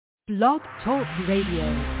Blog Talk Radio.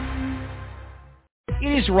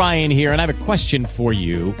 It is Ryan here, and I have a question for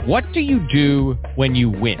you. What do you do when you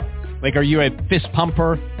win? Like, are you a fist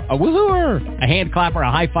pumper, a woohooer, a hand clapper, a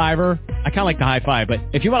high fiver? I kind of like the high five, but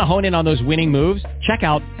if you want to hone in on those winning moves, check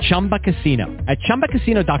out Chumba Casino. At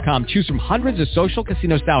ChumbaCasino.com, choose from hundreds of social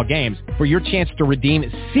casino-style games for your chance to redeem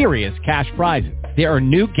serious cash prizes. There are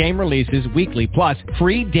new game releases weekly, plus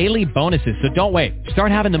free daily bonuses, so don't wait.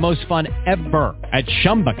 Start having the most fun ever at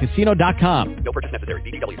ChumbaCasino.com. No purchase necessary.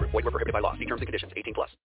 VGW Group. Void where prohibited by law. See terms and conditions. 18+.